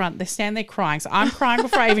went to the front, they stand there crying. So I'm crying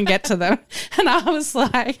before I even get to them. And I was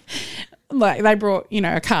like they brought,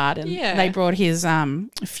 a card and they brought his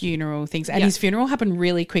funeral things. And his funeral happened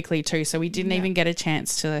really quickly too. So we didn't even get a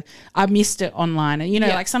chance to – I missed it online. And,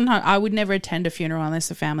 like sometimes I would never attend a funeral unless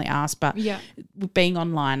the family asked. But being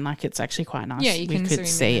online, it's actually quite nice. Yeah, you can could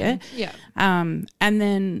see it. Yeah. And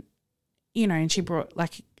then, and she brought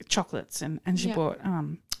chocolates and she brought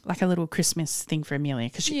a little Christmas thing for Amelia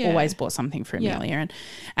because she always bought something for Amelia.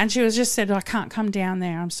 And she was just said, I can't come down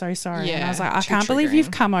there. I'm so sorry. And I was like, I can't believe you've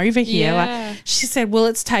come over here. Yeah. She said, well,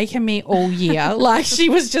 it's taken me all year. She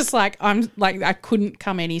was just like, I couldn't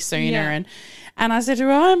come any sooner. And I said to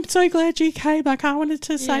her, I'm so glad you came. I wanted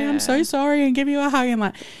to say I'm so sorry and give you a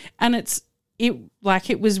hug. And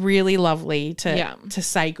it was really lovely to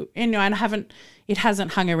say, and I haven't, it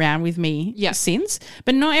hasn't hung around with me since.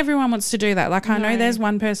 But not everyone wants to do that. I know there's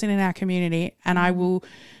one person in our community and I will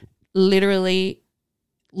literally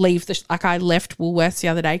leave I left Woolworths the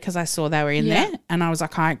other day because I saw they were in there and I was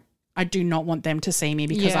like, I do not want them to see me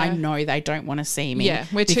because I know they don't want to see me. Yeah,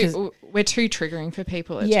 we're too triggering for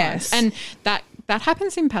people at times. And that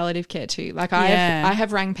happens in palliative care too. I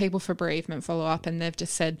have rang people for bereavement follow-up and they've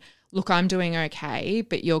just said, look, I'm doing okay,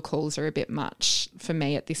 but your calls are a bit much for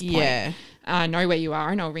me at this point. Yeah. I know where you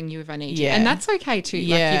are and I'll ring you if I need you. And that's okay too.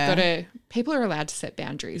 Yeah. People are allowed to set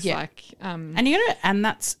boundaries. Yeah. And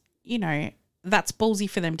that's, that's ballsy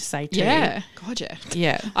for them to say too. Yeah. God, yeah.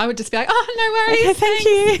 Yeah. I would just be like, oh, no worries. Okay, thank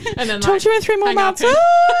you. And then talk to you in 3 more months.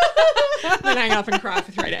 Then hang up and cry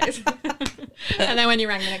for 3 days. And then when you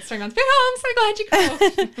rang the next 3 months, oh, I'm so glad you called.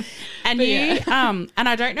 And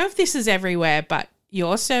I don't know if this is everywhere, but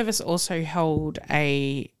your service also held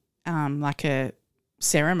a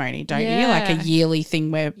ceremony, don't you? A yearly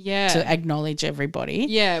thing where to acknowledge everybody.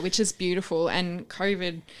 Yeah, which is beautiful. And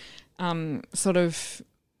COVID sort of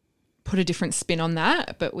put a different spin on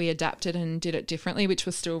that, but we adapted and did it differently, which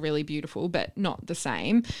was still really beautiful, but not the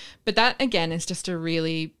same. But that, again, is just a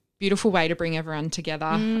really beautiful way to bring everyone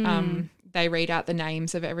together. They read out the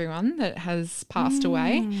names of everyone that has passed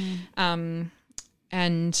away. And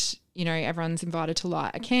everyone's invited to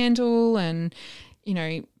light a candle and,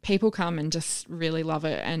 people come and just really love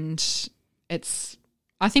it. And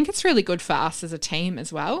I think it's really good for us as a team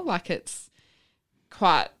as well. It's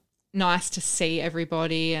quite nice to see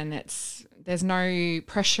everybody and there's no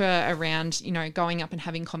pressure around, going up and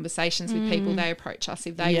having conversations with people. They approach us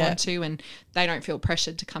if they want to and they don't feel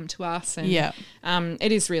pressured to come to us. And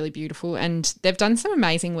it is really beautiful. And they've done some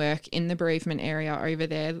amazing work in the bereavement area over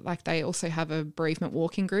there. They also have a bereavement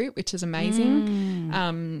walking group, which is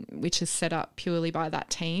amazing, which is set up purely by that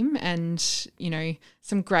team. And,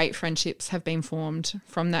 some great friendships have been formed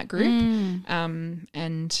from that group. And,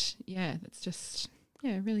 that's just,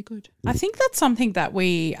 really good. I think that's something that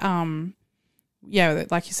we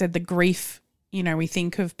like you said, the grief, we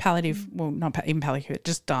think of palliative, well, not even palliative,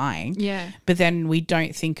 just dying. Yeah. But then we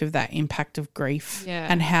don't think of that impact of grief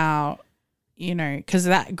and how, because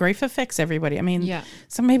that grief affects everybody. I mean,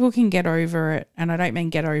 some people can get over it, and I don't mean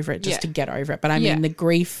get over it just to get over it, but I mean the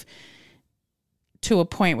grief to a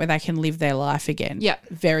point where they can live their life again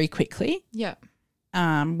very quickly. Yeah.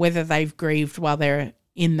 Whether they've grieved while they're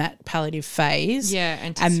in that palliative phase. Yeah.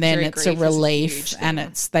 And then it's a relief and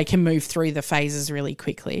they can move through the phases really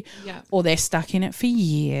quickly. Yeah. Or they're stuck in it for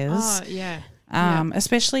years. Oh, yeah.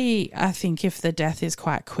 Especially I think if the death is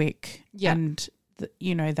quite quick and,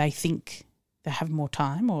 they think they have more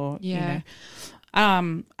time or,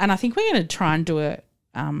 And I think we're going to try and do it.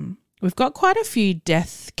 We've got quite a few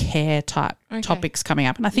death care type topics coming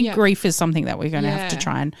up, and I think grief is something that we're going to have to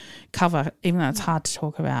try and cover, even though it's hard to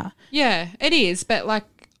talk about. Yeah, it is. But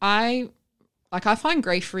I find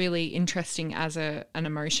grief really interesting as an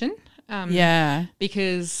emotion.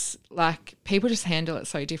 Because people just handle it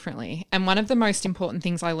so differently. And one of the most important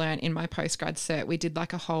things I learned in my postgrad cert, we did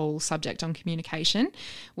a whole subject on communication,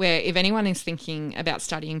 where if anyone is thinking about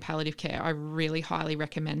studying palliative care, I really highly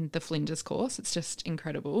recommend the Flinders course. It's just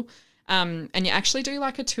incredible. And you actually do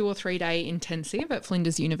a 2 or 3 day intensive at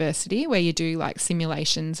Flinders University where you do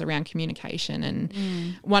simulations around communication.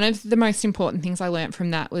 And one of the most important things I learned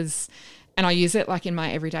from that was, and I use it in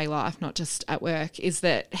my everyday life, not just at work, is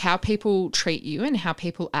that how people treat you and how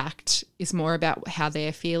people act is more about how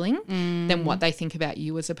they're feeling than what they think about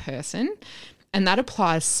you as a person. And that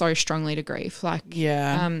applies so strongly to grief.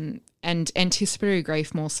 And anticipatory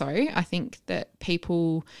grief more so. I think that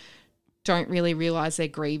people don't really realise they're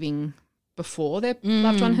grieving before their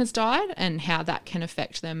loved one has died and how that can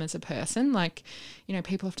affect them as a person.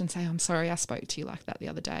 People often say, I'm sorry I spoke to you like that the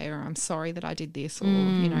other day, or I'm sorry that I did this, or,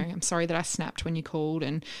 I'm sorry that I snapped when you called.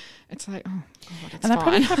 And it's oh, God, it's and that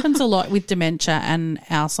probably happens a lot with dementia and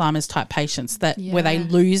Alzheimer's type patients where they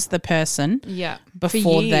lose the person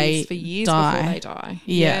before they die.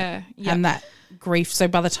 Yeah. And that grief. So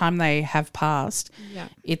by the time they have passed,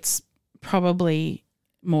 it's probably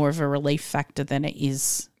more of a relief factor than it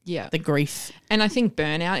is the grief. And I think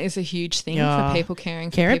burnout is a huge thing for people caring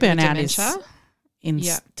for people with dementia.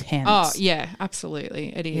 Is intense. Oh, yeah,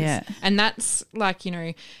 absolutely. It is. Yeah. And that's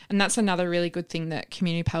and that's another really good thing that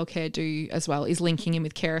Community Pal Care do as well, is linking in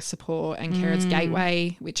with Carer Support and Carers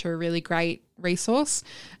Gateway, which are a really great resource.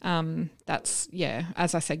 That's,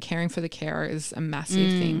 as I said, caring for the carer is a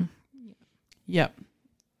massive thing. Yep.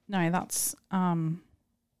 No, that's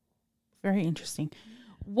very interesting.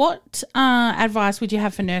 What advice would you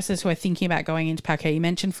have for nurses who are thinking about going into PAL Care? You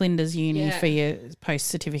mentioned Flinders Uni for your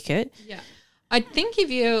post-certificate. Yeah. I think if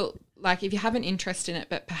you have an interest in it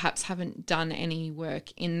but perhaps haven't done any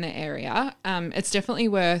work in the area, it's definitely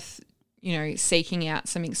worth, seeking out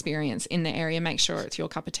some experience in the area. Make sure it's your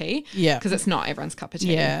cup of tea. Yeah. Because it's not everyone's cup of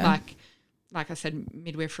tea. Yeah. Like I said,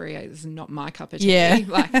 midwifery is not my cup of tea. Yeah.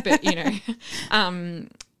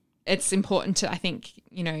 It's important to, I think,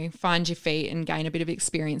 find your feet and gain a bit of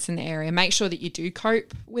experience in the area. Make sure that you do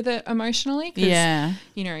cope with it emotionally. I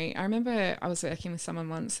remember I was working with someone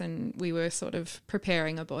once and we were sort of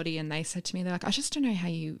preparing a body, and they said to me, they're like, I just don't know how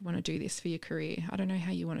you want to do this for your career. I don't know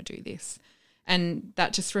how you want to do this. And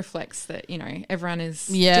that just reflects that, everyone is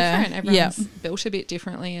different. Everyone's built a bit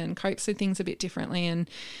differently and copes with things a bit differently, and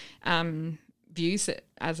views it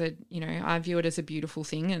as I view it as a beautiful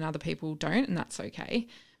thing, and other people don't, and that's okay.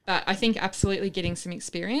 But I think absolutely getting some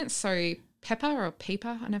experience. So PEPA or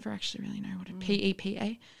PEPA, I never actually really know what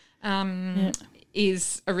PEPA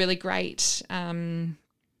is a really great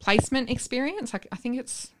placement experience. I think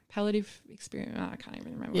it's palliative experience. I can't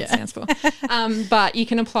even remember what it stands for. But you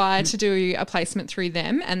can apply to do a placement through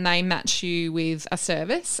them, and they match you with a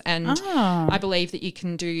service. And I believe that you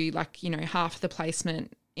can do half the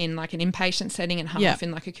placement in an inpatient setting and half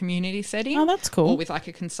in a community setting. Oh, that's cool. Or with a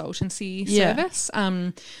consultancy service.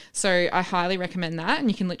 So I highly recommend that, and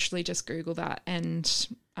you can literally just Google that, and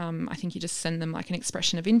I think you just send them an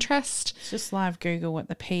expression of interest. Just live Google what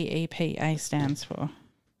the PEPA stands for.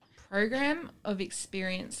 Program of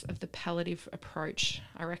Experience of the Palliative Approach,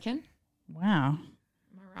 I reckon. Wow. Am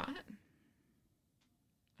I right?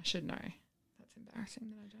 I should know. That's embarrassing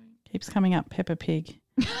that I don't. Keeps coming up, Peppa Pig.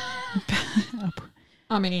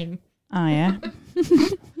 I mean. Oh, yeah.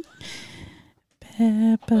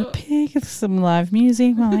 Peppa Pig. Some live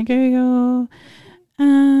music while I Google.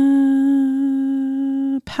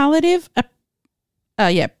 Palliative.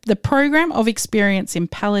 The Program of Experience in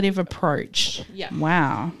Palliative Approach. Yeah.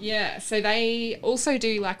 Wow. Yeah. So they also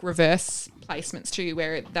do reverse placements too,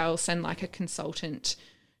 where they'll send a consultant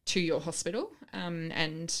to your hospital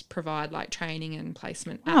and provide training and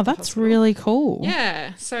placement. Wow, that's really cool.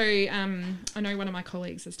 Yeah. So I know one of my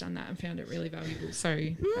colleagues has done that and found it really valuable. So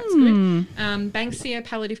that's good. Banksia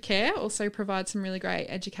Palliative Care also provides some really great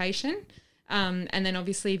education. And then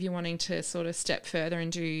obviously if you're wanting to sort of step further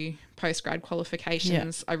and do postgrad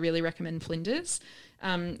qualifications, I really recommend Flinders.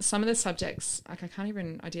 Some of the subjects, I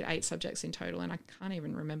did 8 subjects in total and I can't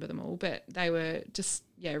even remember them all, but they were just,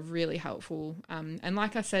 really helpful. And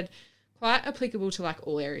like I said, quite applicable to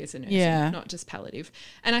all areas of nursing, not just palliative.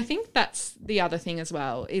 And I think that's the other thing as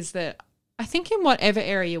well, is that I think in whatever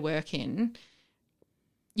area you work in,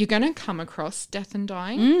 you're going to come across death and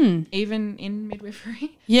dying, even in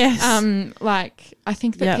midwifery. Yes. Like, I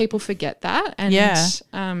think that people forget that. And, it's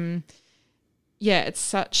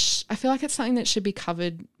such – I feel like it's something that should be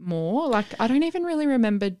covered more. Like, I don't even really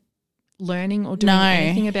remember learning or doing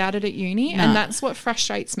anything about it at uni. No. And that's what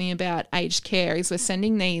frustrates me about aged care is we're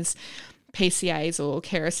sending these PCAs or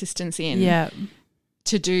care assistants in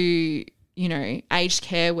to do – you know, aged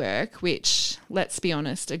care work, which, let's be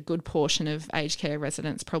honest, a good portion of aged care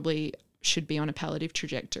residents probably should be on a palliative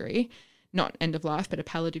trajectory, not end of life, but a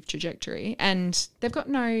palliative trajectory. And they've got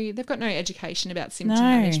no education about symptom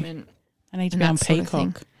management. I need to be on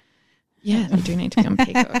Peacock. Yeah, they do need to be on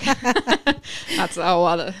Peacock. That's a whole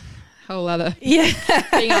other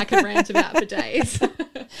thing I could rant about for days.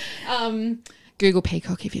 Google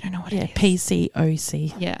Peacock if you don't know what it is.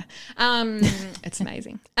 PCOC. Yeah. It's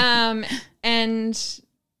amazing. And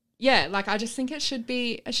yeah, like I just think it should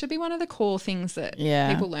be one of the core things that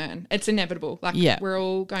people learn. It's inevitable. Like we're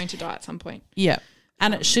all going to die at some point. Yeah.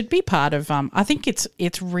 And it should be part of I think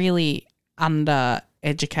it's really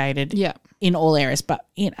undereducated in all areas, but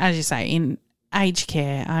as you say, in aged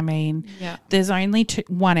care, I mean, there's only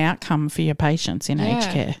one outcome for your patients in aged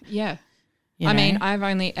care. Yeah. I mean, I've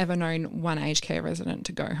only ever known one aged care resident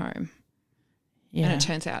to go home. Yeah. And it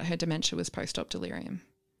turns out her dementia was post-op delirium.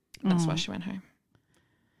 That's why she went home.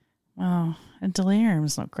 Well, and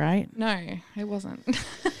delirium's not great. No, it wasn't.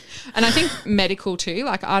 And I think medical too,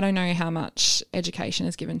 like I don't know how much education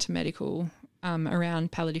is given to medical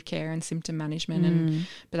around palliative care and symptom management,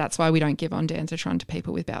 but that's why we don't give ondansetron to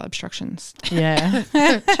people with bowel obstructions. Yeah.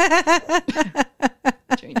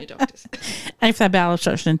 Junior doctors. And if they're bowel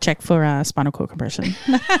obstruction, check for spinal cord compression.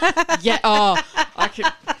 Yeah. Oh, I could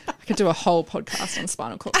do a whole podcast on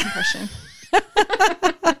spinal cord compression.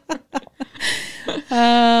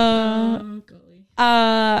 Golly.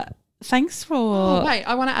 Thanks for... Oh, wait,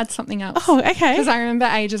 I want to add something else. Oh, okay. Because I remember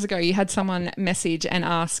ages ago you had someone message and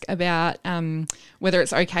ask about whether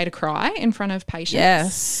it's okay to cry in front of patients.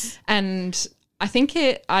 Yes. And I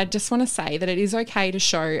just want to say that it is okay to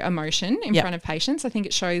show emotion in front of patients. I think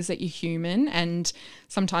it shows that you're human and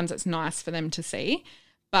sometimes it's nice for them to see.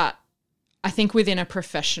 But I think within a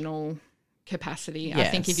professional capacity, I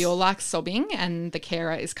think if you're like sobbing and the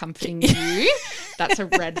carer is comforting you, that's a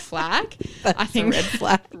red flag. That's a red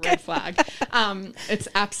flag. Red flag. It's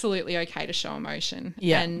absolutely okay to show emotion.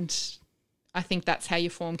 Yeah. And I think that's how you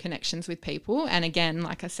form connections with people. And again,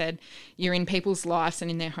 like I said, you're in people's lives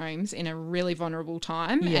and in their homes in a really vulnerable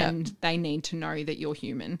time and they need to know that you're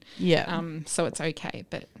human. Yeah. So it's okay,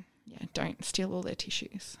 but don't steal all their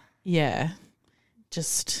tissues. Yeah.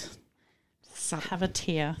 Just subtle. Have a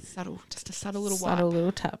tear. Just a subtle little wipe. Subtle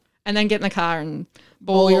little tap. And then get in the car and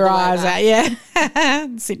bawl your eyes out. Yeah.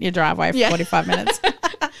 Sit in your driveway for 45 minutes.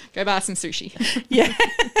 Go buy some sushi. Yeah.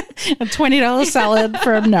 A $20 salad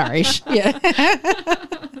from Nourish. Yeah.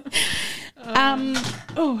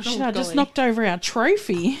 Shit, I just knocked over our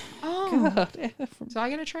trophy. Oh. God. Did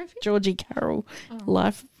I get a trophy? Georgie Carroll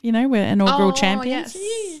Life, we're inaugural champions.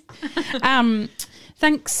 Yes.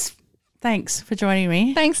 Thanks for joining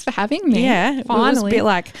me. Thanks for having me. Yeah. Finally. It was a bit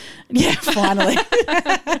like, finally.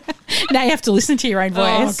 Now you have to listen to your own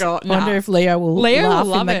voice. Oh, God. I wonder if Leo will laugh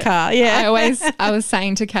in the car. Yeah. I was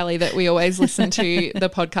saying to Kelly that we always listen to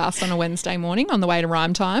the podcast on a Wednesday morning on the way to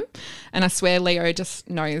rime time. And I swear Leo just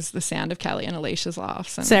knows the sound of Kelly and Alicia's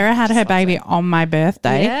laughs. And Sarah had her baby on my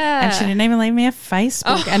birthday. Yeah. And she didn't even leave me a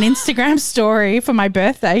Facebook and Instagram story for my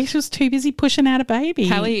birthday. She was too busy pushing out a baby.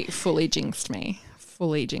 Kelly fully jinxed me.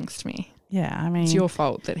 Yeah, I mean, it's your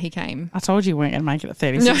fault that he came. I told you weren't going to make it at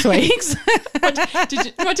 36 weeks. What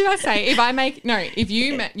did I say? If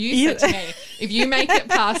you said to me, if you make it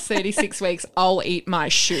past 36 weeks, I'll eat my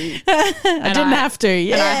shoe. I didn't have to.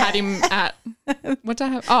 Yeah, and I had him at what did I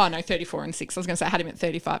have? Oh no, 34 and 6. I was going to say I had him at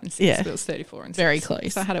 35 and 6. Yeah, but it was 34 and 6. Very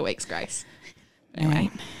close. So I had a week's grace. Anyway,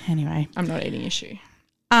 I'm not eating your shoe.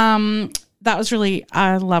 That was really,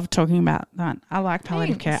 I love talking about that. I like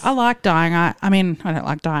palliative care. I like dying. I don't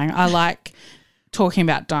like dying. I like talking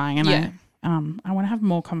about dying and I want to have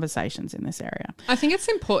more conversations in this area. I think it's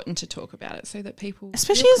important to talk about it so that people,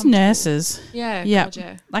 especially as nurses. Yeah. Yeah. God,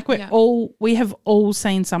 yeah. Like we have all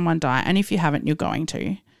seen someone die. And if you haven't, you're going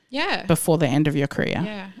to. Yeah. Before the end of your career.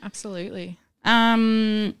 Yeah, absolutely.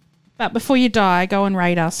 But before you die, go and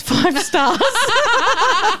rate us 5 stars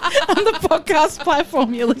on the podcast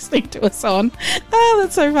platform you're listening to us on. Oh,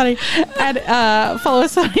 that's so funny. And follow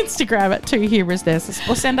us on Instagram at 2 Humorous Nurses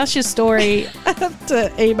or send us your story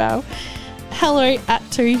to email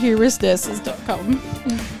hello@2humousnurses.com. You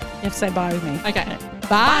have to say bye with me. Okay.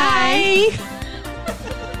 Bye.